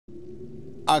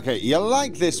Okay, you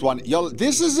like this one.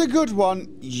 This is a good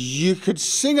one. You could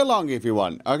sing along if you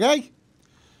want, okay?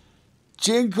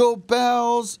 Jingle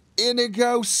bells,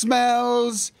 Inigo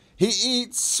smells. He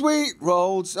eats sweet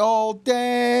rolls all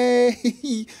day.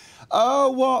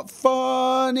 Oh, what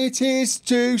fun it is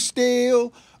to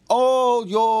steal all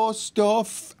your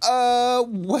stuff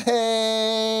away.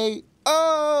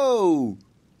 Oh!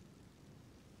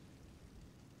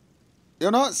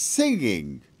 You're not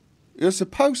singing. You're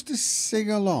supposed to sing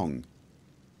along.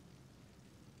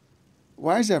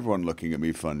 Why is everyone looking at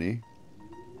me funny?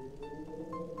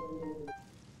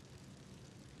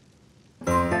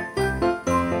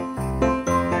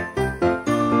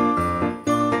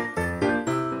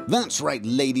 That's right,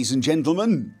 ladies and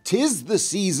gentlemen. 'Tis the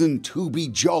season to be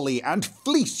jolly and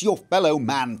fleece your fellow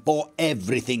man for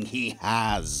everything he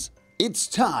has. It's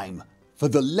time for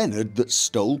the Leonard that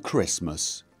stole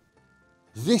Christmas.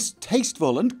 This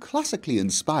tasteful and classically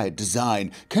inspired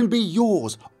design can be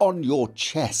yours on your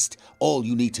chest. All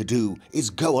you need to do is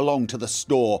go along to the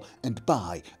store and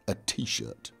buy a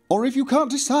t-shirt. Or if you can't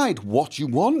decide what you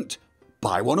want,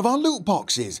 buy one of our loot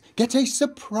boxes. Get a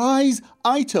surprise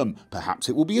item. Perhaps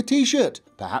it will be a t-shirt.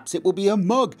 Perhaps it will be a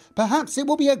mug. Perhaps it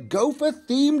will be a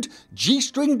Gopher-themed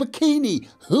G-string bikini.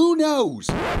 Who knows?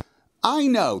 I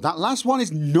know that last one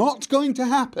is not going to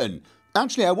happen.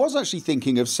 Actually, I was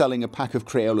thinking of selling a pack of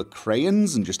Crayola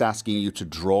crayons and just asking you to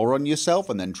draw on yourself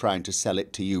and then trying to sell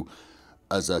it to you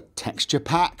as a texture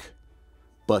pack.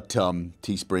 But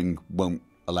Teespring won't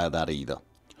allow that either.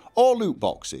 Or loot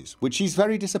boxes, which is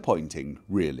very disappointing,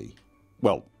 really.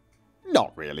 Well,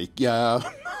 not really. Yeah.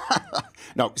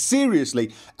 No,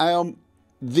 seriously.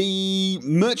 The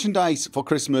merchandise for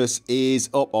Christmas is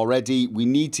up already. We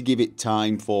need to give it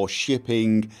time for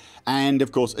shipping. And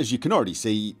of course, as you can already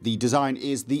see, the design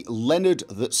is the Leonard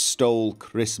that stole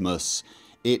Christmas.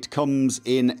 It comes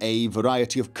in a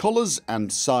variety of colours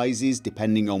and sizes,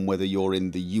 depending on whether you're in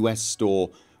the US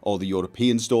store or the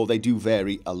European store. They do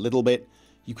vary a little bit.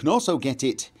 You can also get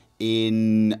it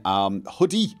in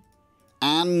hoodie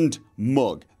and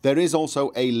mug. There is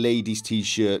also a ladies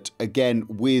t-shirt, again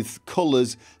with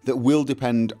colours that will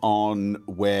depend on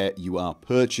where you are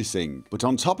purchasing. But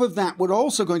on top of that, we're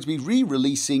also going to be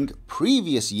re-releasing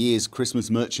previous year's Christmas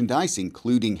merchandise,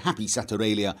 including Happy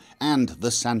Saturalia and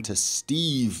the Santa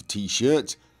Steve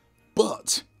t-shirt.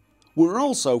 But we're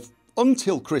also,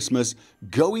 until Christmas,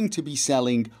 going to be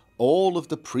selling all of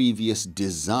the previous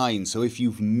designs. So if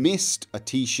you've missed a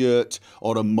t-shirt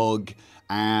or a mug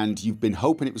and you've been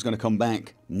hoping it was going to come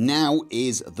back, now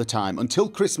is the time. Until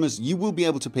Christmas, you will be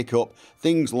able to pick up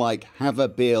things like Have a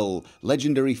Bill,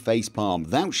 Legendary Facepalm,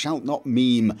 Thou Shalt Not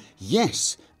Meme,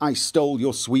 Yes, I Stole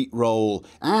Your Sweet Roll,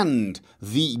 and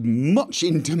the much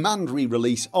in demand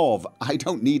re-release of I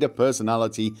Don't Need a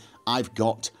Personality, I've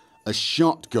Got a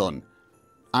Shotgun.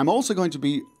 I'm also going to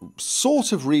be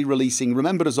sort of re-releasing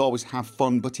Remember As Always Have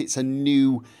Fun, but it's a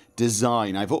new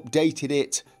design. I've updated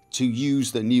it to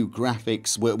use the new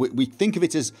graphics. We think of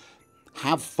it as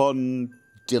Have Fun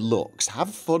Deluxe,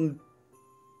 Have Fun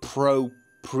Pro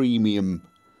Premium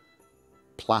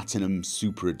Platinum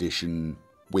Super Edition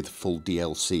with full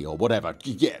DLC or whatever.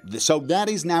 Yeah, so that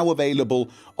is now available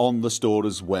on the store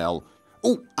as well.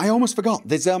 Oh, I almost forgot.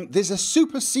 There's a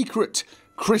super secret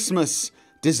Christmas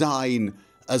design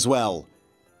as well.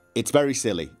 It's very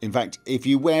silly. In fact, if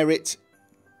you wear it,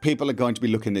 people are going to be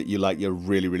looking at you like you're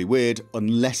really, really weird,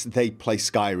 unless they play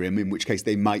Skyrim, in which case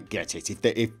they might get it.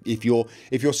 If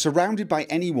you're surrounded by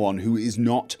anyone who is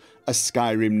not a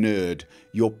Skyrim nerd,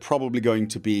 you're probably going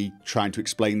to be trying to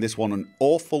explain this one an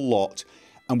awful lot.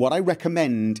 And what I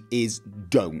recommend is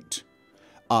don't.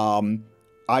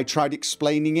 I tried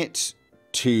explaining it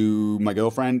to my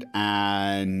girlfriend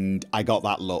and I got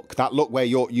that look. That look where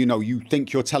you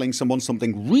think you're telling someone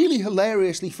something really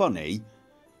hilariously funny,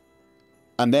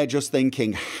 and they're just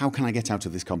thinking, how can I get out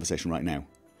of this conversation right now?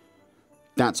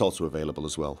 That's also available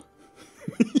as well.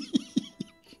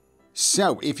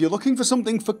 So, if you're looking for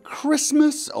something for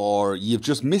Christmas, or you've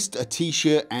just missed a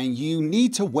t-shirt and you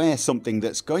need to wear something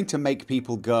that's going to make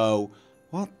people go,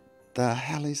 what the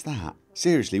hell is that?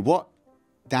 Seriously, what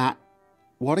are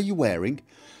you wearing?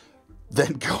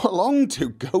 Then go along to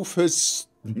Gopher's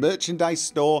merchandise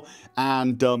store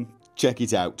and check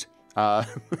it out.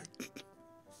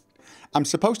 I'm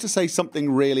supposed to say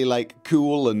something really like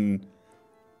cool and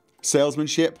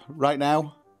salesmanship right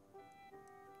now.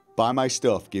 Buy my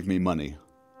stuff, give me money.